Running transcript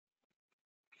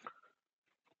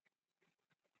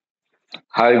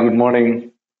Hi, good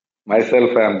morning.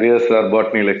 Myself, I am DSR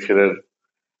Botany lecturer.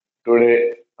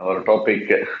 Today, our topic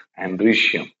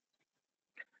Androecium.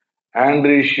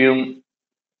 Androecium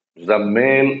is the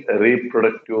male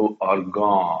reproductive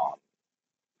organ.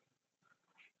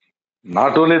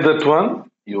 Not only that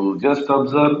one, you just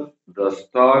observe the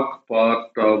stalk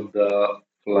part of the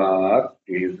flower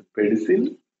is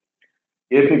pedicel.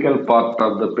 Apical part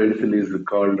of the pedicel is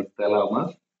called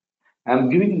thalamus. I am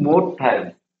giving more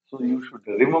time, so you should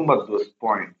remember those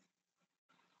points.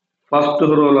 First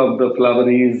row of the flower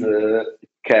is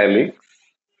calyx.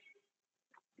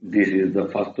 This is the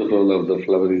first roll of the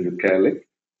flower is calyx.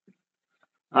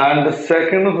 And the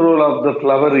second roll of the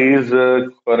flower is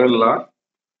corolla.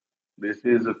 This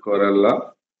is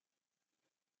corolla.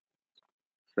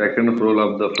 Second roll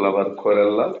of the flower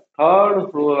corolla.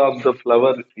 Third roll of the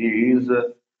flower is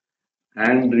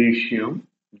androecium.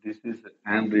 This is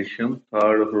androecium.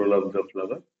 Third roll of the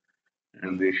flower,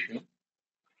 androecium.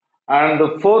 And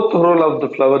the fourth roll of the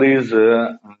flower is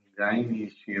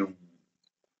gynoecium.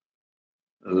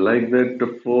 Like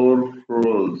that, four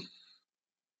rolls.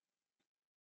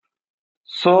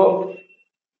 So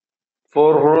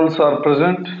four rolls are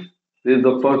present. This is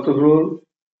the first roll,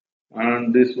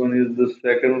 and this one is the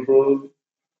second roll,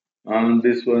 and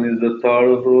this one is the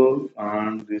third roll,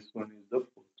 and this one is the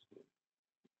fourth roll.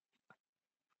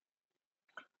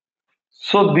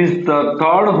 So this the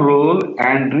third roll,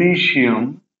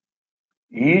 androecium.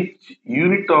 Each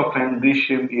unit of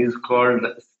androecium is called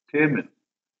stamen.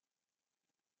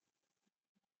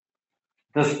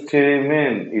 The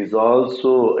stamen is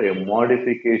also a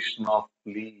modification of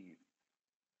leaf.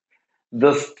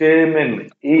 The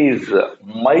stamen is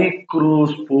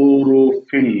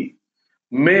microsporophyll.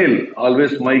 Male,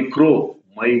 always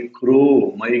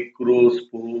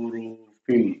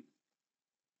microsporophyll.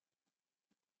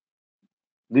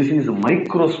 This is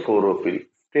microsporophyll.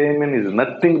 Stamen is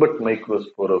nothing but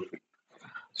microsporophyll.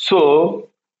 So,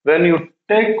 when you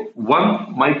take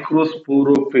one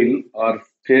microsporophyll or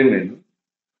stamen,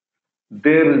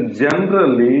 there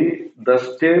generally the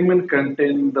stamen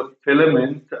containing the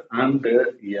filament and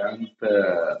the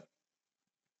anther.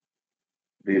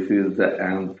 This is the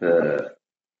anther.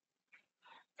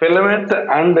 Filament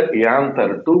and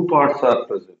anther, two parts are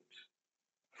present.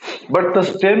 But the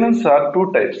stamens are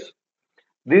two types.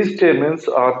 These stamens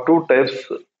are two types.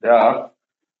 They are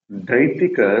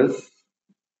dithecous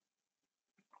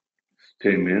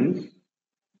stamens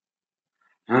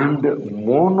and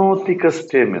monothecous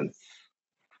stamens.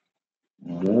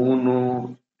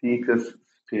 Monothecous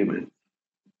stamens.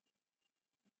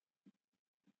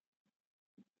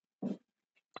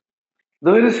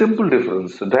 The very simple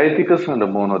difference, dithecous and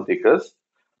monothecous.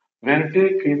 When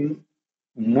take in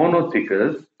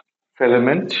monothecous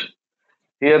filament,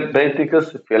 here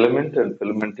dithecous filament and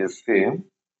filament is same,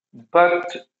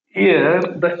 but here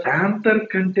the anther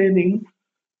containing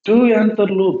two anther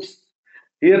lobes.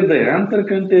 Here the anther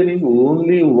containing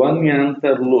only one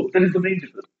anther lobe. That is the main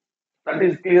difference. That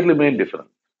is clearly main difference.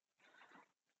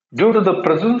 Due to the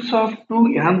presence of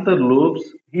two anther lobes,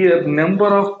 here number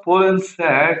of pollen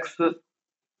sacs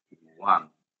one,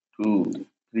 two,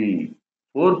 three,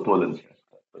 four pollen sacs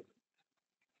are present.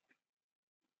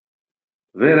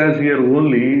 Whereas here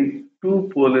only two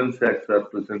pollen sacs are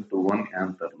present to one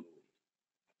anther lobe.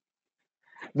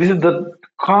 This is the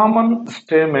common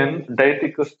stamen,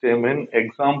 dithecous stamen,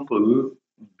 example,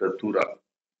 the tura.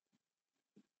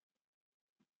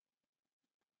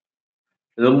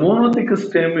 The monothecous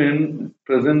stamen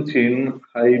present in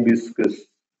hibiscus.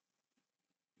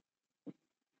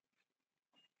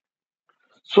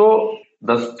 So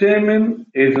the stamen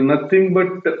is nothing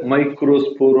but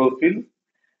microsporophyll.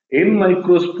 In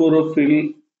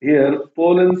microsporophyll, here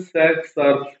pollen sacs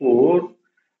are four.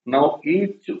 Now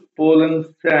each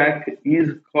pollen sac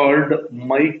is called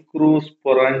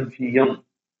microsporangium.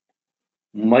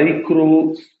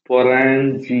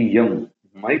 Microsporangium.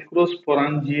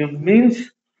 Microsporangium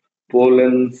means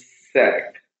pollen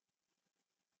sac.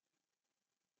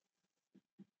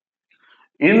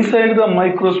 Inside the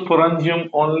microsporangium,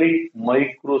 only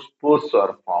microspores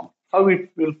are formed. How it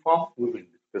will form, we will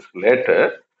discuss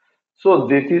later. So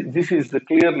this is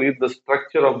clearly the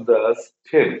structure of the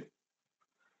stem.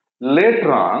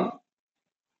 Later on,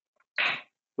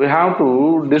 we have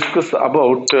to discuss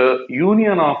about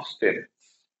union of stamens.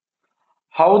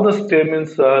 How the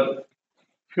stamens are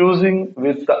fusing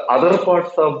with the other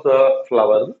parts of the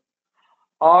flower,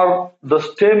 or the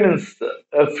stamens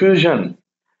fusion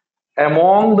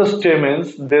among the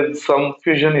stamens, there some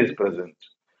fusion is present.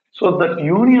 So the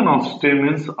union of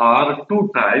stamens are two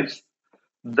types.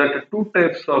 That two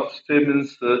types of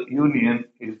stamens union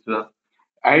is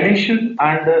Addition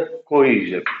and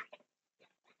cohesion.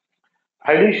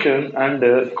 Addition and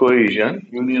cohesion,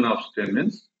 union of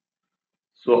stamens.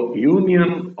 So,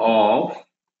 union of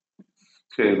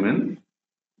stamen,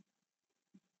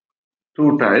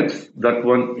 two types. That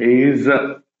one is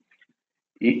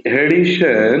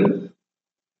addition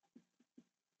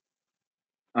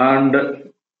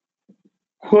and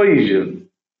cohesion.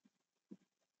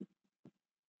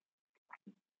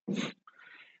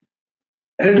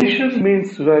 Addition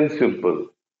means very simple.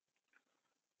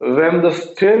 When the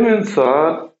stamens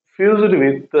are fused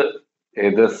with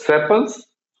either sepals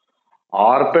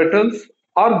or petals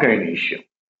or gynoecium.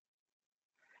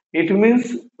 It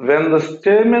means when the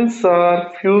stamens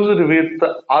are fused with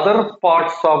other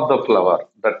parts of the flower,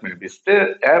 that may be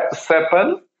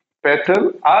sepal,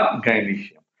 petal, or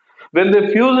gynoecium. When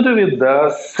they fused with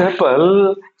the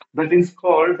sepal, that is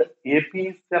called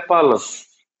episepalous.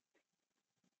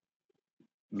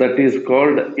 That is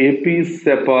called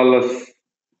episepalous.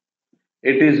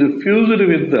 It is fused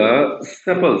with the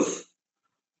sepals.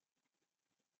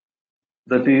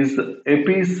 That is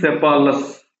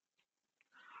episepalous.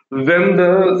 When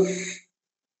the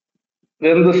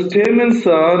when the stamens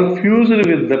are fused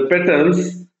with the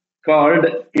petals called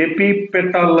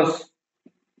epipetalous,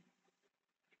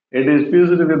 it is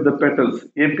fused with the petals,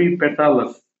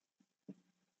 epipetalous.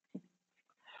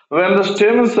 When the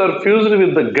stamens are fused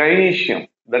with the gynoecium,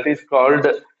 that is called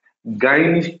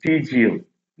gynostegium.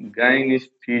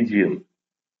 Gynostegium.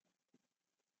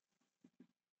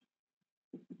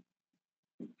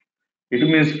 It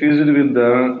means fused with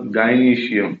the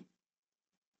gynoecium.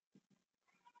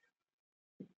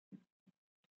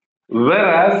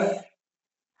 Whereas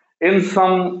in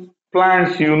some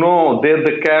plants, there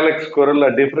the calyx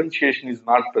corolla differentiation is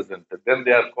not present. Then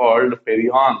they are called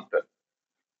perianth.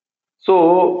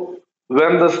 So,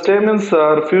 when the stamens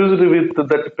are fused with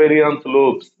that perianth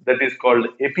lobes, that is called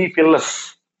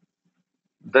epiphyllus.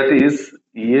 That is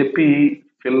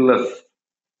epiphyllus,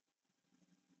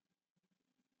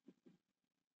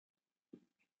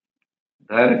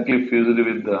 directly fused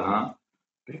with the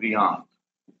perianth.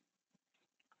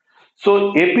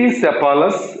 So,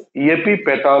 episepalous,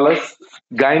 epipetalous,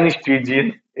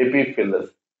 gynostegian, epiphyllus.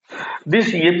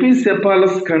 This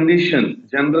episepalous condition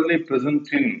generally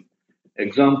present in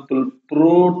example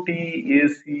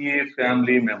Proteaceae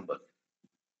family members.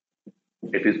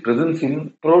 It is present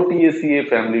in Proteaceae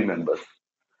family members.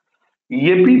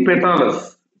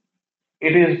 Epipetalous.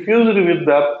 It is fused with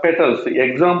the petals.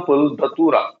 Example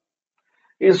Datura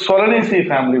is Solanaceae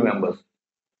family members.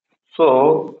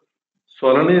 So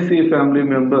Solanaceae family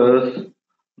members,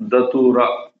 Datura,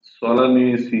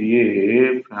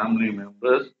 Solanaceae family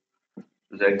members.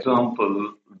 Is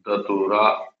example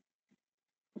Datura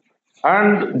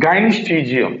and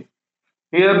Gynostegium.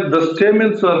 Here the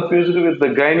stamens are fused with the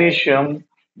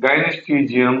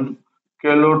Gynostegium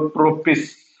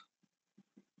calotropis.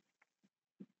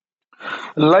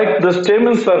 Like the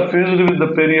stamens are fused with the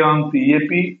perianth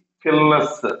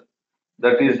epiphyllus,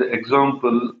 that is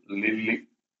example lily.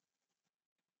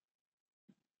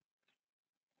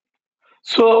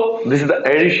 So this is the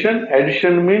addition.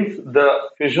 Addition means the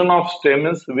fusion of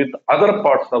stamens with other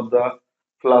parts of the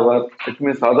flower. It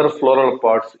means other floral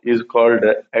parts is called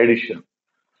addition.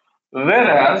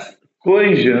 Whereas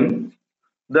cohesion,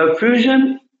 the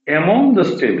fusion among the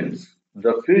stamens,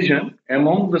 the fusion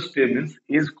among the stamens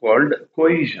is called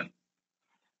cohesion.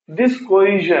 This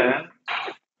cohesion,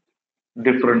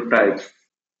 different types.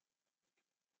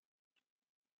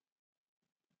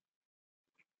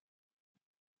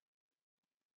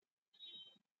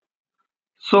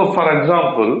 So, for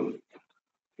example,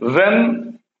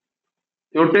 when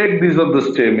you take these of the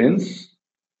stamens,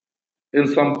 in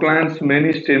some plants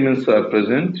many stamens are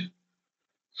present.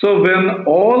 So, when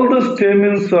all the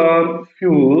stamens are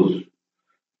fused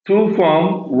to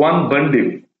form one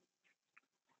bundle,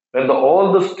 when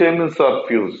all the stamens are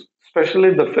fused,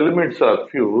 especially the filaments are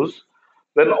fused,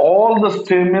 when all the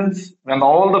filaments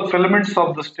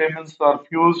of the stamens are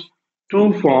fused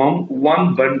to form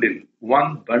one bundle,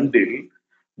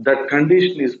 that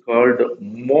condition is called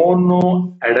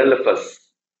monoadelphous.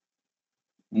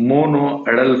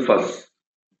 Monoadelphous.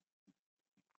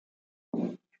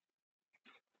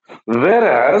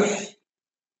 Whereas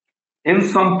in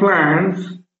some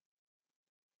plants,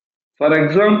 for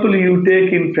example, you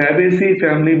take in Fabaceae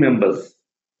family members.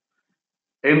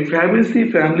 In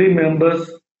Fabaceae family members,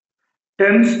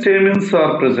 10 stamens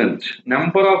are present.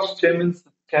 Number of stamens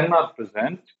 10 are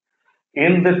present.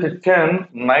 In that 10,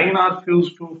 9 are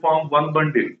fused to form one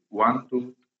bundle. 1,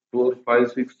 2, 4,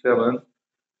 5, 6, 7,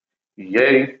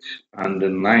 8, and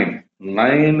 9.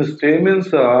 9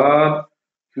 stamens are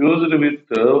fused with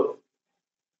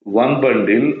one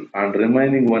bundle and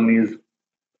remaining one is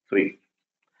free.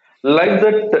 Like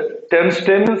that, 10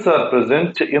 stamens are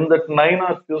present, in that 9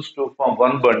 are fused to form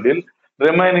one bundle,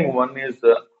 remaining one is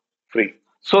free.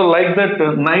 So, like that,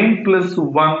 9 plus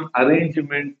 1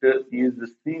 arrangement is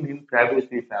seen in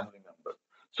Fabaceae family members.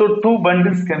 So, two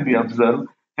bundles can be observed,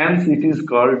 hence, it is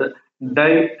called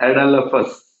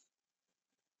diadalaphus.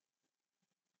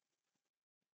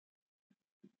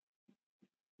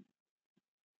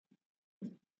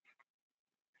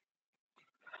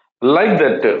 Like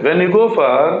that, when you go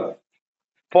for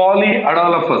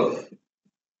polyadalaphus,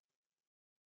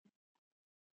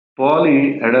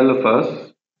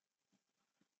 polyadalaphus,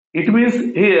 it means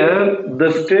here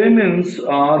the stamens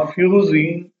are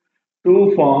fusing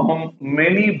to form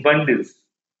many bundles.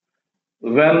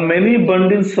 When many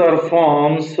bundles are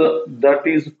formed, that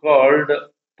is called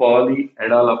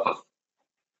polyadalaphus.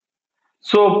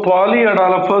 So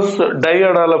polyadalaphus,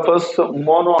 diadalaphus,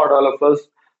 monoadalaphus.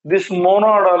 This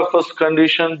monoadalaphus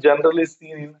condition generally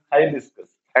seen in hibiscus.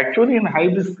 Actually, in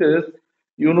hibiscus,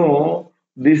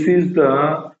 this is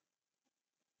the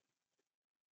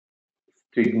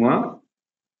stigma,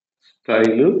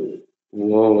 style,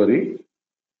 ovary.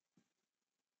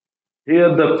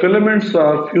 Here the filaments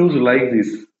are fused like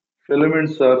this.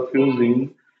 Filaments are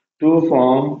fusing to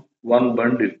form one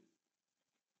bundle.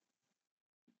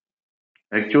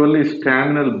 Actually,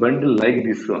 staminal bundle like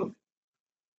this one.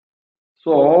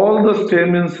 So all the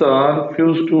stamens are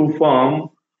fused to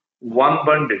form one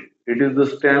bundle. It is the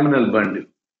staminal bundle.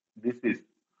 This is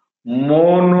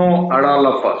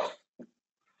monoadalaphus.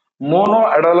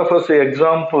 Monoadalaphus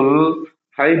example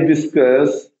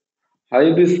hibiscus.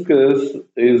 Hibiscus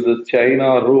is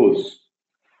China rose.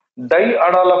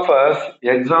 Diadalaphus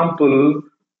example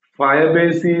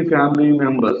Fabaceae family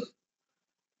members.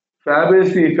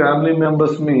 Fabaceae family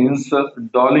members means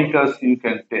Dolichos you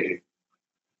can take.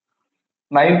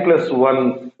 9 plus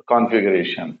 1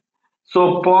 configuration.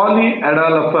 So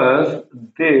polyadalaphus,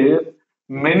 there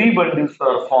many bundles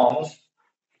are formed.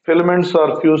 Filaments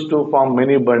are fused to form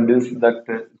many bundles that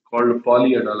called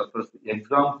polyadalaphus.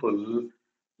 Example,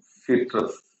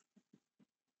 citrus.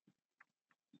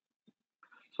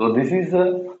 So this is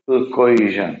a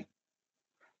cohesion.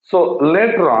 So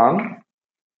later on,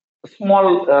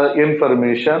 small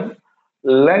information,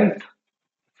 length,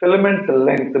 filament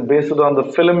length, based on the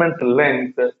filament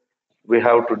length, we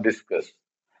have to discuss.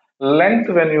 Length,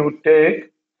 when you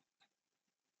take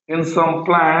in some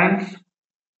plants,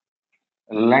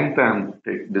 length I am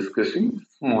discussing,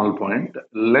 small point,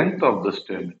 length of the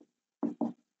stem.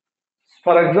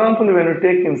 For example, when you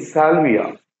take in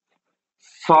salvia,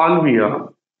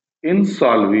 in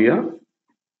salvia,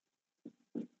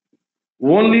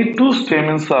 only two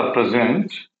stamens are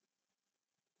present.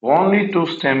 Only two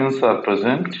stamens are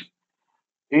present.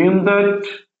 In that,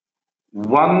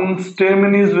 one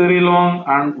stamen is very long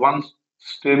and one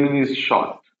stamen is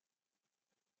short.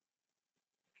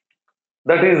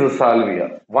 That is the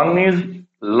salvia. One is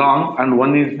long and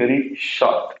one is very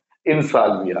short in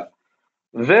salvia.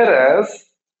 Whereas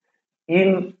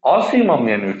in ocimum,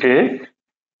 when you take,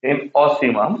 in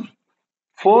ocimum,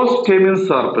 four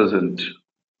stamens are present.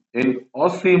 In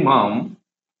ocimum,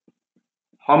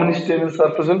 how many stamens are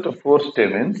present? Four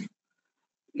stamens.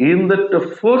 In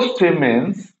that four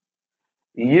stamens,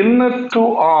 inner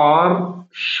two are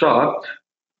short,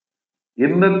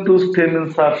 inner two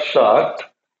stamens are short,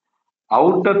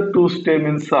 outer two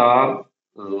stamens are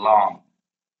long.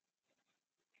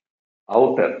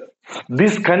 Outer.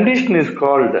 This condition is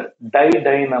called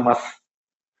didynamous.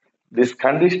 This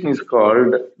condition is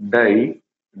called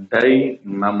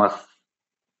didynamous.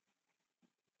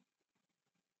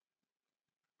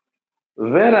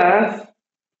 Whereas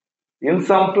in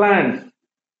some plants,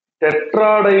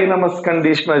 tetradynamous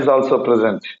condition is also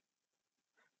present.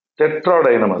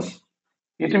 Tetradynamous.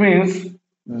 It means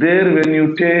there when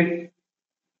you take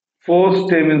four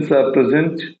stamens are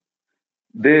present,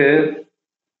 there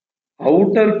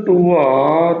outer two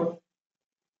are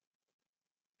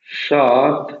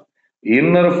short,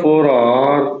 inner four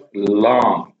are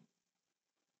long.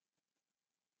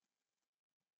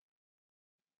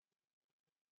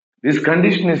 This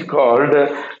condition is called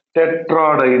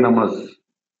tetradynamous.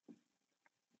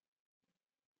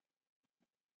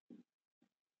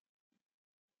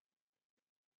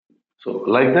 So,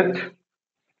 like that,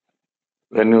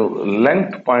 when you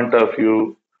length point of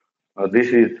view, this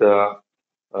is the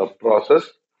process.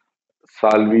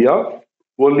 Salvia,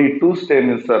 only two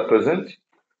stamens are present.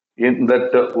 In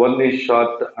that, one is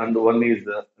short and one is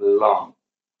long.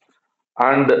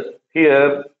 And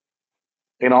here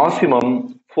in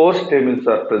ocimum, four stamens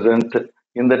are present.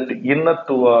 In the inner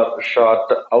two are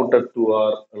short, outer two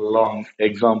are long.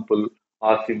 Example,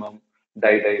 Ocimum,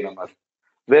 Didynamous.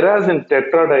 Whereas in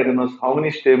Tetradynamous, how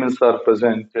many stamens are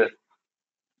present?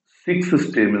 Six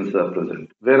stamens are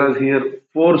present. Whereas here,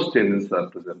 four stamens are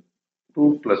present.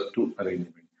 Two plus two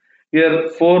arrangement. Here,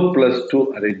 four plus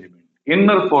two arrangement.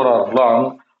 Inner four are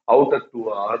long, outer two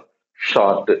are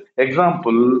short.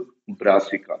 Example,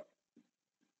 Brassica.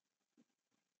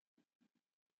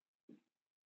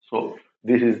 So,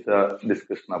 this is the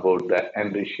discussion about the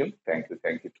Androecium. Thank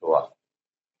you to all.